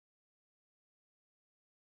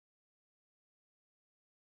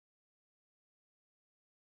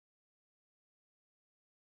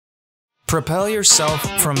Propel yourself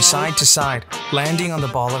from side to side, landing on the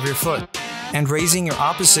ball of your foot, and raising your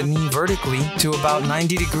opposite knee vertically to about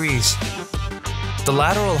 90 degrees. The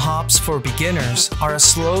lateral hops for beginners are a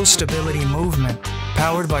slow stability movement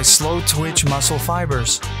powered by slow twitch muscle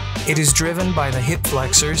fibers. It is driven by the hip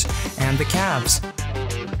flexors and the calves.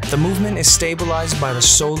 The movement is stabilized by the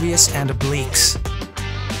soleus and obliques,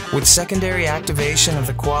 with secondary activation of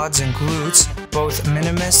the quads and glutes, both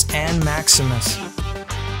minimus and maximus.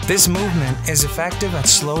 This movement is effective at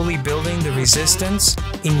slowly building the resistance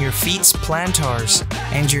in your feet's plantars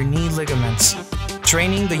and your knee ligaments.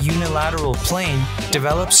 Training the unilateral plane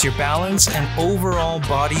develops your balance and overall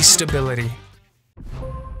body stability.